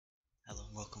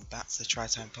and welcome back to the Try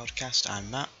Time Podcast.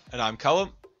 I'm Matt, And I'm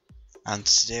Callum. and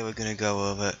today we're going to go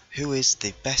over who is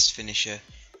the best finisher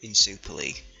in Super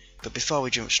League. But before we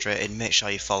jump straight in, make sure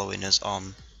you're following us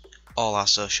on all our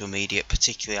social media,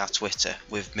 particularly our Twitter.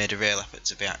 We've made a real effort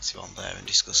to be active on there and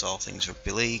discuss all things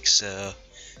rugby league, so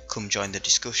come join the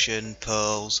discussion,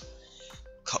 polls,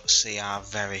 see our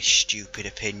very stupid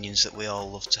opinions that we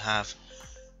all love to have,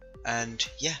 and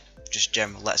yeah, just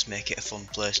general, let's make it a fun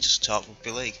place to talk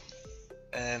rugby league.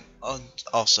 And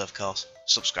also, of course,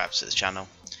 subscribe to the channel,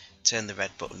 turn the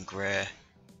red button grey.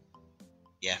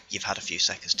 Yeah, you've had a few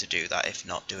seconds to do that. If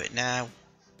not, do it now.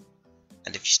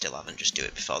 And if you still haven't, just do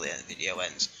it before the video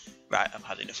ends. Right, I've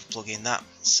had enough of plugging that.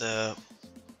 So,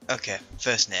 okay,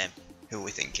 first name. Who are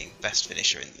we thinking? Best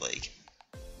finisher in the league?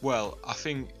 Well, I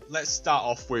think let's start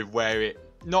off with where it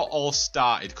not all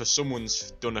started, because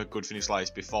someone's done a good finish like this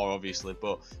before, obviously,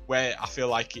 but where I feel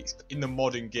like it's in the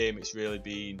modern game, it's really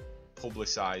been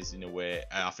publicised in a way.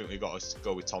 I think we've got to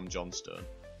go with Tom Johnstone.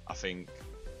 I think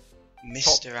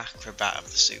Mr. Acrobat of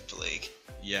the Super League.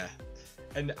 Yeah,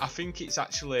 and I think it's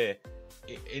actually,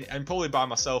 and probably by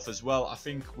myself as well, I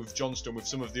think with Johnstone, with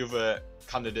some of the other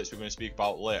candidates we're going to speak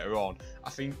about later on,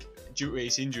 I think due to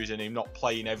his injuries and him not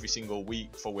playing every single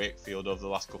week for Wakefield over the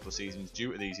last couple of seasons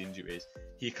due to these injuries,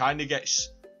 he kind of gets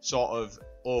sort of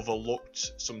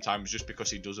overlooked sometimes just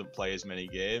because he doesn't play as many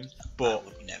games. But I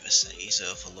would never say he's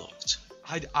overlooked.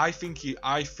 I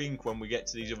think when we get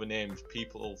to these other names,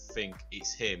 people think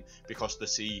it's him because they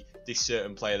see this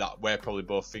certain player that we're probably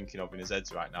both thinking of in his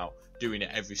heads right now doing it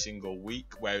every single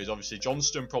week, whereas obviously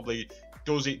Johnstone probably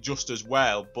does it just as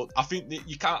well. But I think that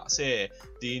you can't say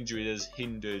the injury has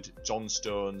hindered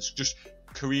Johnstone's just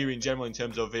career in general in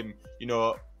terms of him,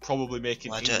 probably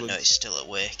making. Well, I don't know. He's still at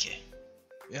Wakey.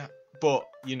 Yeah, but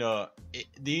he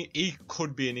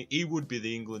would be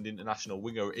the England international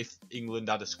winger if England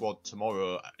had a squad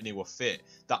tomorrow and he were fit.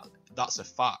 That's a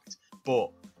fact.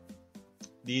 But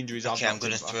the injuries. Okay, I'm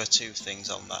going to throw two things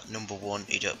on that. Number one,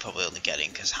 you don't probably only get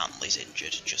in because Hanley's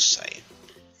injured. Just saying.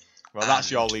 Well, that's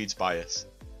your Leeds bias.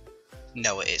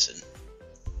 No, it isn't.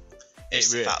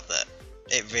 It's the fact that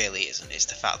it really isn't. It's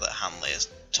the fact that Hanley has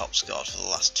top scored for the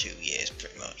last 2 years,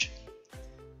 pretty much.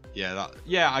 Yeah,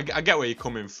 I get where you're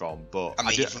coming from, but I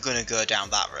mean, if we're going to go down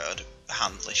that road,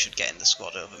 Handley should get in the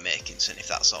squad over Makinson if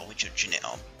that's all we're judging it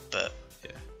on. But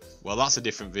yeah, well, that's a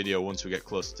different video once we get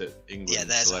close to England. Yeah,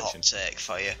 there's selection. A hot take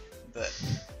for you. But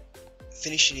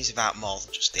finishing is about more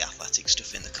than just the athletic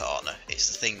stuff in the corner.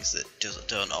 It's the things that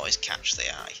don't always catch the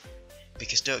eye.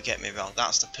 Because don't get me wrong,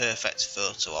 that's the perfect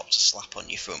photo op to slap on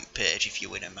your front page if you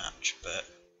win a match. But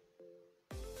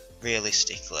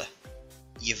realistically,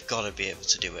 you've got to be able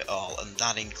to do it all, and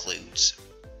that includes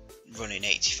running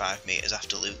 85 metres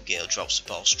after Luke Gale drops the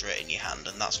ball straight in your hand,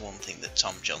 and that's one thing that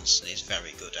Tom Johnstone is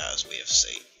very good at, as we have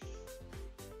seen.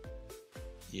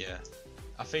 Yeah,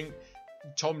 I think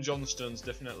Tom Johnstone's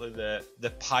definitely the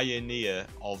pioneer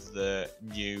of the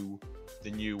new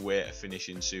way to finish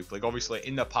in Super League. Obviously,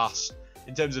 in the past,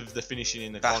 in terms of the finishing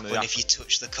in the corner, back when if you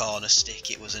touched the corner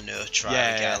stick, it was a no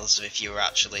try, regardless of if you were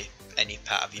actually any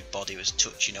part of your body was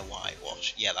touching a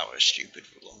whitewash. Yeah, that was a stupid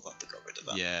rule. I'm glad they got rid of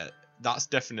that. Yeah, that's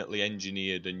definitely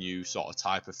engineered a new sort of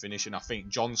type of finish, and I think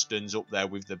Johnstone's up there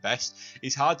with the best.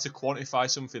 It's hard to quantify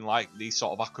something like these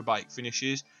sort of acrobatic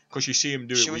finishes because you see him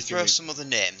do it. Should we throw some other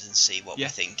names and see what we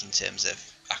think in terms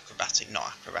of acrobatic, not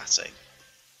acrobatic?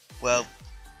 Well,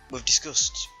 we've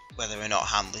discussed whether or not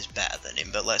Handley's better than him,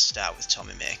 but let's start with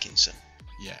Tommy Makinson.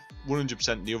 Yeah,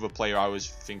 100%. The other player I was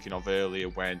thinking of earlier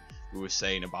when we were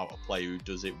saying about a player who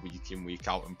does it week in, week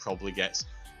out and probably gets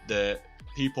the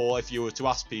people, if you were to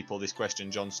ask people this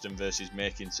question, Johnstone versus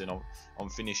Makinson on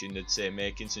finishing, they'd say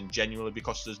Makinson genuinely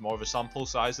because there's more of a sample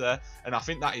size there, and I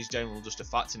think that is generally just a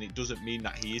fact, and it doesn't mean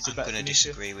that he is a better finisher. I'm going to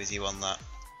disagree with you on that.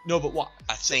 No, but what?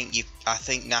 I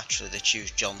think naturally they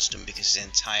choose Johnstone because his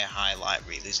entire highlight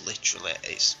reel is literally,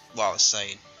 it's what I was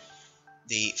saying,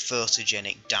 the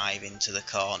photogenic dive into the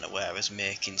corner, whereas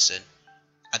Makinson,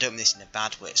 I don't mean this in a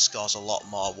bad way, scores a lot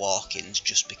more walk-ins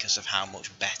just because of how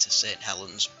much better St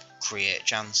Helens create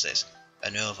chances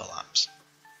and overlaps.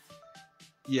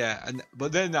 Yeah,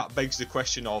 but then that begs the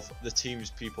question of the teams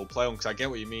people play on, because I get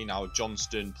what you mean. How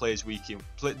Johnstone plays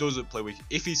doesn't play week.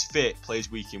 If he's fit,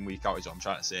 plays week in, week out. Is what I'm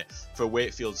trying to say. For a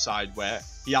Wakefield side where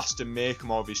he has to make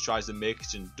more of his tries than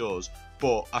Makinson does,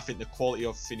 but I think the quality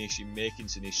of finish in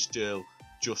Makinson is still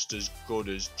just as good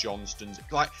as Johnstone's.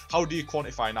 Like, how do you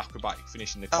quantify an acrobatic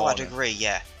finish in the corner? Oh, I'd agree.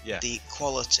 Yeah. Yeah. The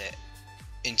quality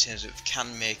in terms of can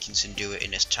Makinson do it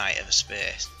in as tight of a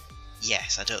space?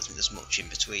 Yes, I don't think there's much in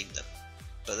between them.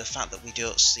 But the fact that we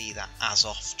don't see that as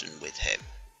often with him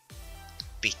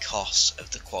because of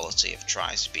the quality of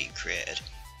tries being created,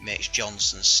 makes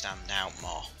Johnstone stand out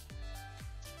more.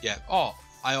 Yeah. Oh,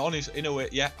 I honestly, in a way,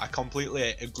 yeah, I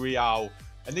completely agree. How,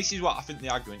 and this is what I think the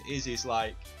argument is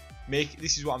like,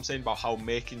 this is what I'm saying about how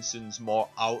Makinson's more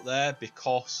out there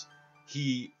because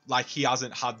he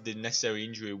hasn't had the necessary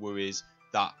injury worries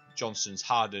that Johnstone's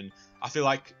had, and I feel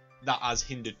like that has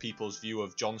hindered people's view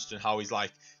of Johnstone. How he's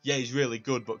like, yeah, he's really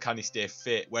good, but can he stay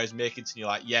fit? Whereas Makinson, you're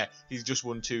like, yeah, he's just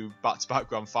won 2 back-to-back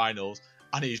grand finals,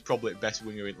 and he's probably the best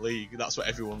winger in the league. That's what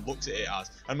everyone looks at it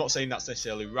as. I'm not saying that's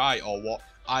necessarily right or what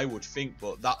I would think,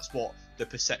 but that's what the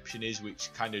perception is, which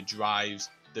kind of drives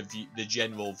the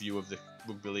general view of the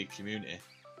rugby league community,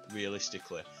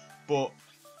 realistically. But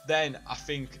then I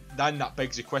think that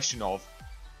begs the question of,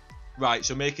 right,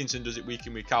 so Makinson does it week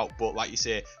in, week out, but like you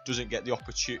say, doesn't get the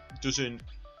opportunity, doesn't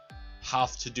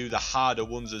have to do the harder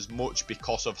ones as much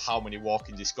because of how many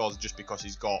walk-ins he scores, just because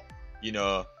he's got, you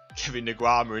know, Kevin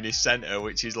Nagwama in his centre,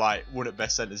 which is like one of the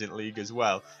best centres in the league as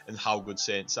well, and how good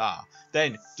Saints are.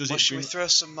 Then should we throw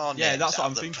some more names? Yeah, that's what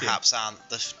I'm that thinking. Perhaps aren't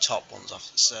the top ones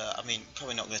off. So I mean,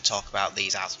 probably not going to talk about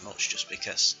these as much, just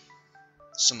because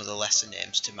some of the lesser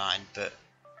names to mind. But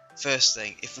first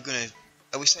thing, if we're going to,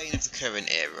 are we saying of the current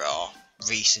era or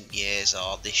recent years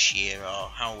or this year, or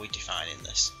how are we defining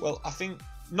this? Well, I think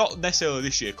not necessarily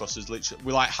this year, because there's literally,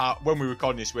 we're like, when we're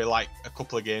recording this, we're like a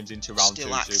couple of games into round 2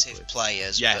 Still active Super League.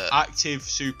 players. Yeah, but active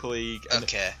Super League. And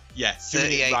okay. Yeah,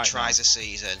 38 right tries now. a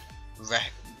season,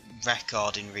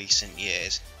 record in recent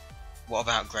years. What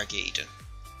about Greg Eden?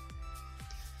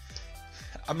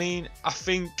 I mean, I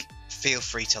think Feel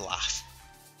free to laugh.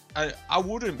 I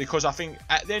wouldn't, because I think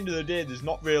at the end of the day, there's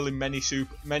not really many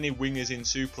wingers in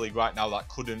Super League right now that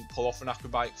couldn't pull off an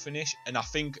acrobatic finish, and I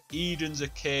think Eden's a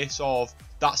case of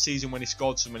that season when he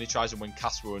scored so many tries and when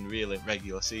Casper were unreal in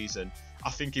regular season. I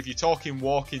think if you're talking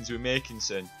walk-ins with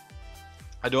Makinson,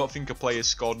 I don't think a player's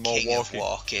scored more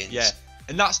walk-ins. Yeah,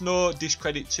 and that's no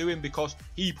discredit to him, because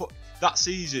he put that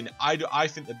season. I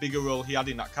think the bigger role he had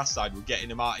in that cast side was getting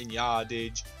him out in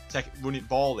yardage, running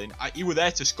ball in. He were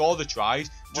there to score the tries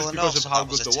just because of how good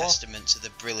they were. That was a testament to the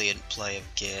brilliant play of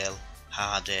Gale,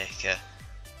 Hardacre,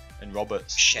 and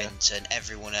Roberts, Shenton,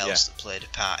 everyone else that played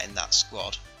a part in that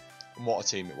squad. And what a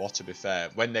team it was, to be fair.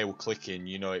 When they were clicking,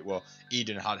 you know, it was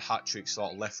Eden had hat tricks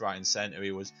sort of left, right, and centre.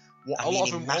 He was.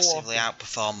 He massively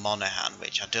outperformed Monaghan,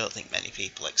 which I don't think many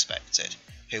people expected.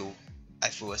 Who,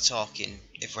 if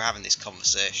we're having this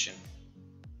conversation,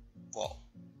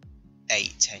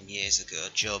 8-10 years ago,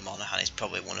 Joe Monaghan is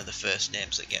probably one of the first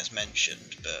names that gets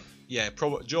mentioned. But yeah,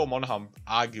 probably Joe Monaghan,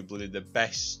 arguably the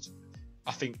best,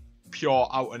 I think, pure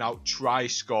out and out try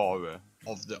scorer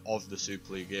of the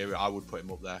Super League era. I would put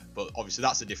him up there, but obviously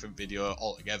that's a different video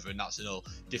altogether, and that's a whole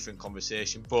different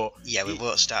conversation. But yeah, we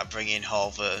won't start bringing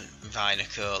Holver,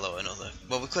 Vinacolo, and other.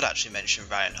 Well, we could actually mention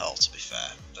Ryan Hall, to be fair,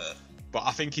 but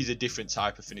I think he's a different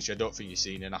type of finisher. I don't think you're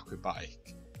seeing an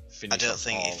acrobatic finish. I don't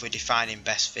think if we're defining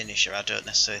best finisher, I don't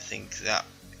necessarily think that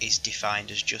is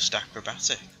defined as just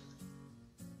acrobatic.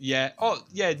 Yeah,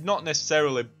 not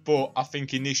necessarily, but I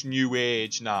think in this new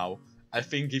age now, I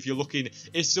think if you're looking,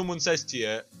 if someone says to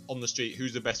you on the street,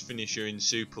 who's the best finisher in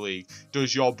Super League,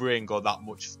 does your brain go that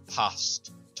much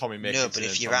past Tommy Makinson? No, but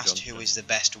if you're asked who is the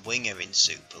best winger in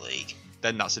Super League,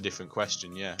 then that's a different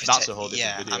question, yeah. That's a whole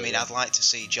different video. I mean, I'd like to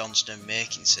see Johnstone and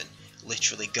Makinson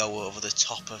literally go over the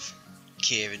top of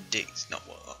Kieran Dixon,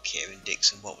 not Kieran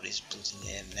Dixon, what was his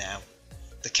bloody name now?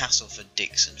 The Castleford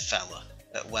Dixon fella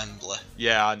at Wembley.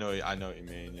 Yeah, I know what you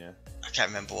mean, yeah. I can't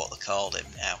remember what they called him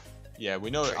now. Yeah,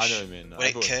 we know. I know what you mean. Was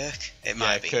it Kirk? It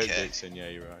might have been Kirk. Dixon, yeah,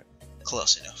 you're right.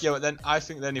 Close enough. Yeah, but then I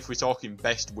think if we're talking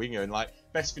best winger and like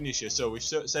best finisher, so we've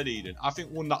said Eden. I think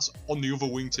one that's on the other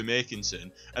wing to Makinson,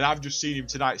 and I've just seen him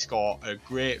tonight score a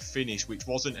great finish, which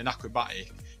wasn't an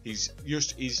acrobatic. He's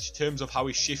in terms of how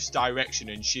he shifts direction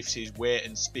and shifts his weight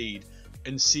and speed,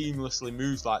 and seamlessly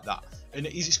moves like that. And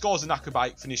he scores an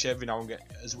acrobatic finish every now and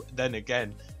then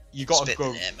again. You got to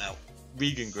go. The name out.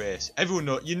 Regan Grace. Everyone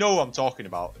know, you know what I'm talking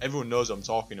about. Everyone knows what I'm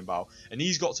talking about, and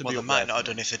he's got to be. Well, they might not have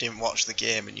done if they didn't watch the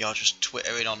game, and you're just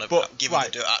twittering on about. Given they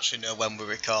don't actually know when we're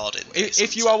recording.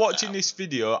 If you are watching this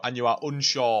video and you are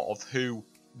unsure of who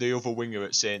the other winger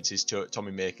at Saints is to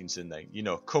Tommy Makinson, then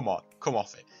come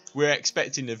off it. We're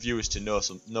expecting the viewers to know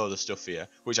the stuff here,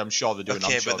 which I'm sure they're doing.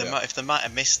 Okay, but if they might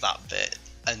have missed that bit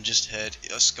and just heard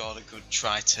scored a good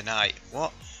try tonight.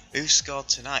 What? Who scored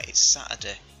tonight? It's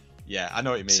Saturday. Yeah, I know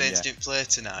what you mean. Saints didn't play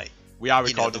tonight. We are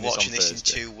recording they're watching this in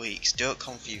 2 weeks. Don't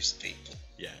confuse the people.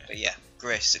 Yeah. But yeah,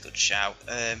 Grace is a good shout.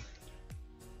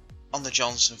 On the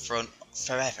Johnstone front,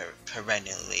 forever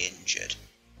perennially injured.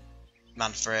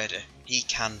 Manfreda, he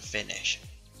can finish.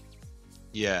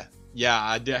 Yeah, Yeah,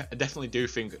 I definitely do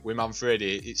think with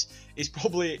Manfredi, it's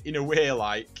probably in a way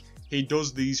like he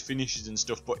does these finishes and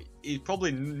stuff, but he's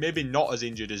probably maybe not as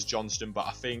injured as Johnstone.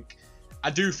 But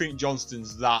I do think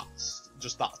Johnstone's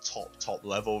just that top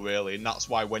level really, and that's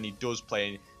why when he does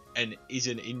play and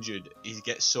isn't injured, he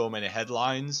gets so many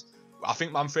headlines. I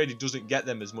think Manfredi doesn't get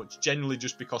them as much, generally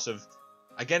just because of,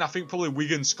 again, I think probably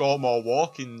Wigan score more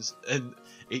walk-ins, and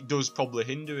it does probably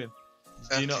hinder him.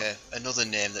 Okay, another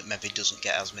name that maybe doesn't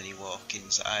get as many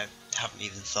walk-ins that I haven't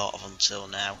even thought of until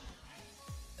now.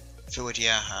 Fuad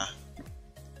Yaha.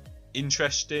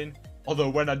 Interesting. Although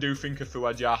when I do think of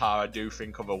Fuad Yaha, I do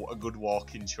think of a good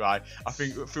walk-in try. I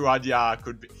think Fuad Yaha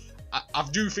could be... I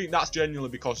do think that's genuinely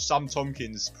because Sam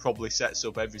Tompkins probably sets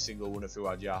up every single one of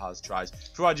Fuad Yaha's tries.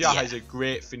 Fuad Yaha is a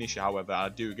great finisher, however, I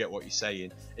do get what you're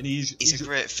saying. And he's a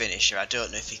great finisher. I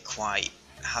don't know if he quite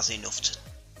has enough to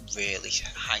really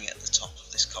hang at the top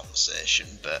of this conversation,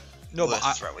 but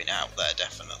worth throwing out there,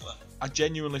 definitely. I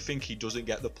genuinely think he doesn't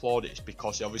get the plaudits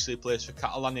because he obviously plays for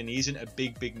Catalan and he isn't a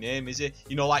big name, is he?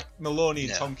 You know, like Maloney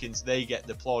and Tompkins, they get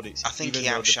the plaudits. I think he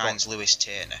outshines Lewis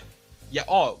Turner.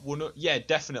 Yeah,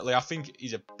 definitely. I think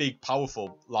he's a big,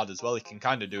 powerful lad as well. He can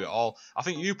kind of do it all. I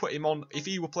think you put him on, if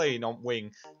he were playing on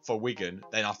wing for Wigan,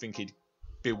 then I think he'd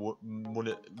be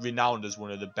renowned as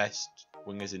one of the best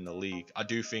wingers in the league. I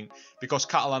do think, because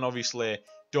Catalan obviously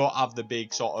don't have the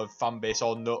big sort of fan base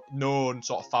or known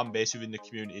sort of fan base within the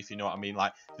community, if you know what I mean.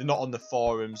 Like, they're not on the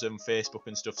forums and Facebook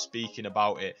and stuff speaking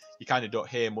about it. You kind of don't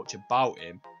hear much about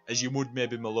him, as you would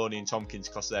maybe Maloney and Tompkins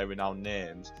because they're renowned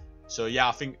names. So yeah,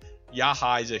 I think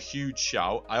Yaha is a huge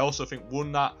shout. I also think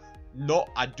one that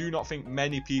I do not think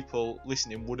many people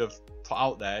listening would have put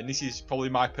out there, and this is probably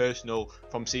my personal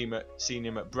from seeing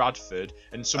him at Bradford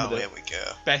and some of the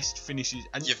best finishes.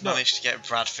 And you've managed to get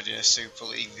Bradford in a Super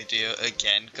League video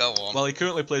again. Go on. Well, he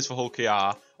currently plays for Hull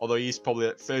KR, although he's probably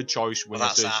a third choice winner. Well,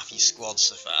 that's half your squad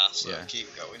so far, so keep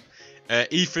going.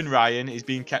 Ethan Ryan is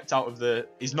being kept out of the.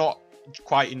 He's not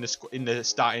quite in the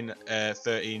starting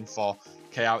 13 for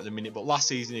KR at the minute, but last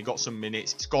season he got some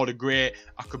minutes. He scored a great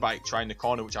acrobatic try in the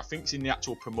corner, which I think is in the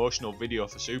actual promotional video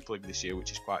for Super League this year,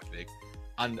 which is quite big.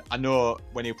 And I know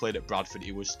when he played at Bradford,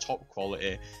 he was top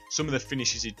quality. Some of the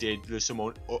finishes he did, there's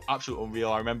some absolute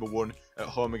unreal. I remember one at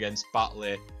home against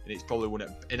Batley, and it's probably one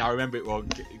and I remember it was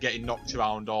getting knocked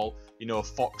around all, you know,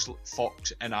 Fox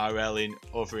NRL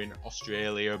over in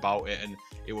Australia about it, and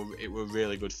it was a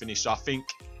really good finish. So I think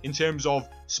in terms of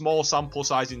small sample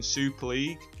size in Super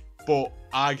League, but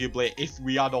arguably if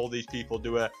we had all these people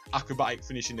do a acrobatic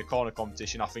finish in the corner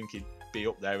competition, I think he'd be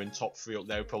up there in top 3 up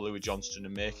there, probably with Johnstone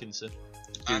and Makinson.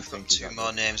 I've got 2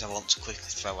 more names I want to quickly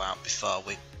throw out before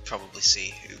we probably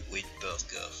see who we'd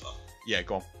both go for. Yeah,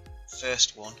 go on.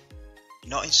 First one,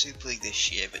 not in Super League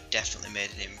this year, but definitely made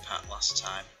an impact last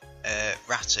time.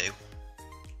 Ratu,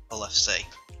 Hull FC.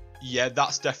 Yeah,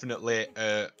 that's definitely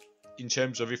in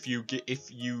terms of he's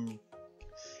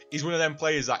one of them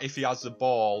players that if he has the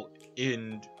ball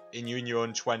in your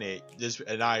own 20, there's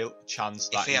an high chance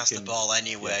that if he has the ball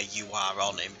anywhere, you are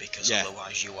on him, because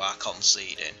otherwise you are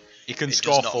conceding. He can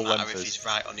score full length. It does not matter if he's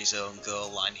right on his own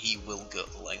goal line, he will go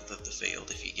the length of the field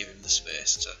if you give him the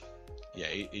space to. Yeah,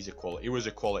 he was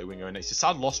a quality winger, and it's a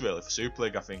sad loss really for Super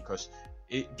League, I think, because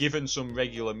given some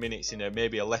regular minutes in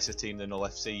maybe a lesser team than Hull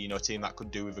FC, you know, a team that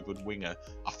could do with a good winger,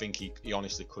 I think he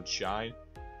honestly could shine.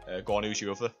 Go on, who's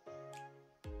your other?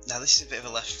 Now this is a bit of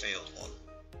a left field one.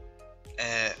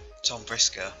 Tom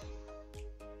Briscoe.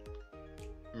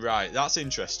 Right, that's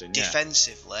interesting.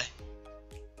 Defensively,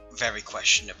 very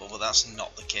questionable, but that's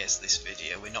not the case of this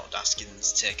video. We're not asking them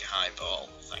to take a high ball,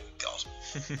 thank God.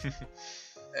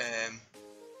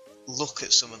 Look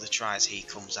at some of the tries he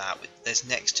comes out with. There's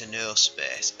next to no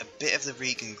space. A bit of the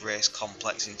Regan Grace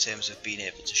complex in terms of being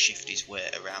able to shift his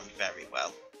weight around very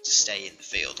well to stay in the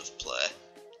field of play.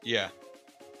 Yeah.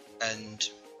 And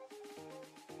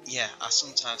yeah, I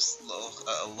sometimes look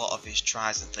at a lot of his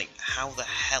tries and think, how the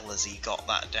hell has he got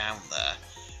that down there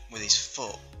with his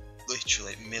foot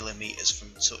literally millimetres from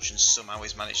touch, and somehow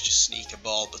he's managed to sneak a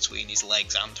ball between his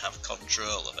legs and have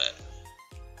control of it.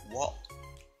 What?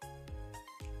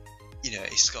 You know,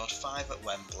 he scored 5 at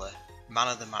Wembley, man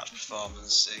of the match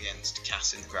performance against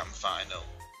Cass in the grand final,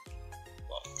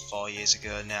 4 years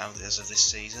ago now as of this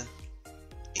season.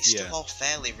 It's still all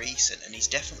fairly recent, and he's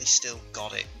definitely still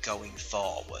got it going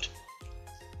forward.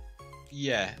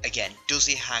 Yeah. Again, does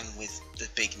he hang with the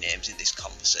big names in this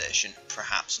conversation?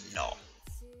 Perhaps not.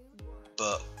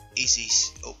 But is he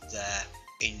up there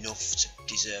enough to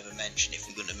deserve a mention if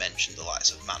we're going to mention the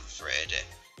likes of Manfredi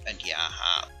and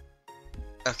Yaha?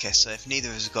 Okay, so if neither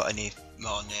of us have got any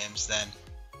more names, then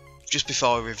just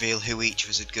before we reveal who each of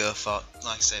us would go for,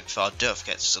 like I said before, don't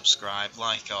forget to subscribe,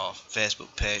 like our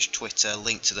Facebook page, Twitter,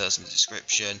 link to those in the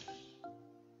description. I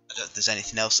don't know if there's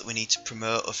anything else that we need to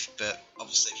promote, but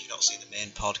obviously if you've not seen the main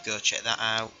pod, go check that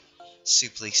out.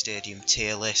 Super League Stadium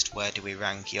tier list, where do we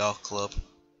rank your club?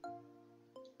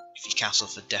 If you're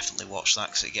Castleford, definitely watch that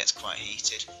because it gets quite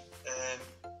heated.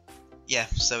 Yeah,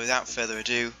 so without further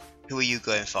ado, who are you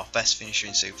going for? Best finisher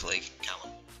in Super League,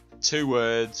 Callum? 2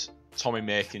 words, Tommy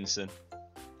Makinson.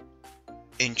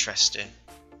 Interesting.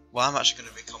 Well, I'm actually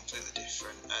going to be completely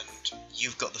different, and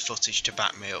you've got the footage to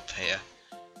back me up here.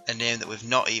 A name that we've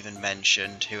not even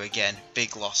mentioned, who again,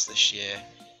 big loss this year.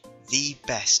 The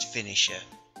best finisher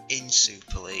in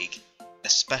Super League,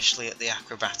 especially at the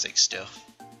acrobatic stuff.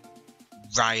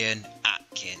 Ryan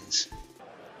Atkins.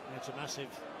 It's a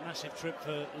massive trip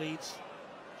for Leeds.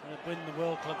 Trying to win the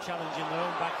World Club Challenge in their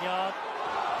own backyard.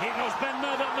 Here goes Ben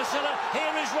Murdoch-Masilla.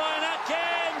 Here is Ryan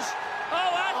Atkins.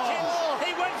 Oh, Atkins!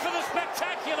 He went for the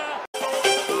spectacular.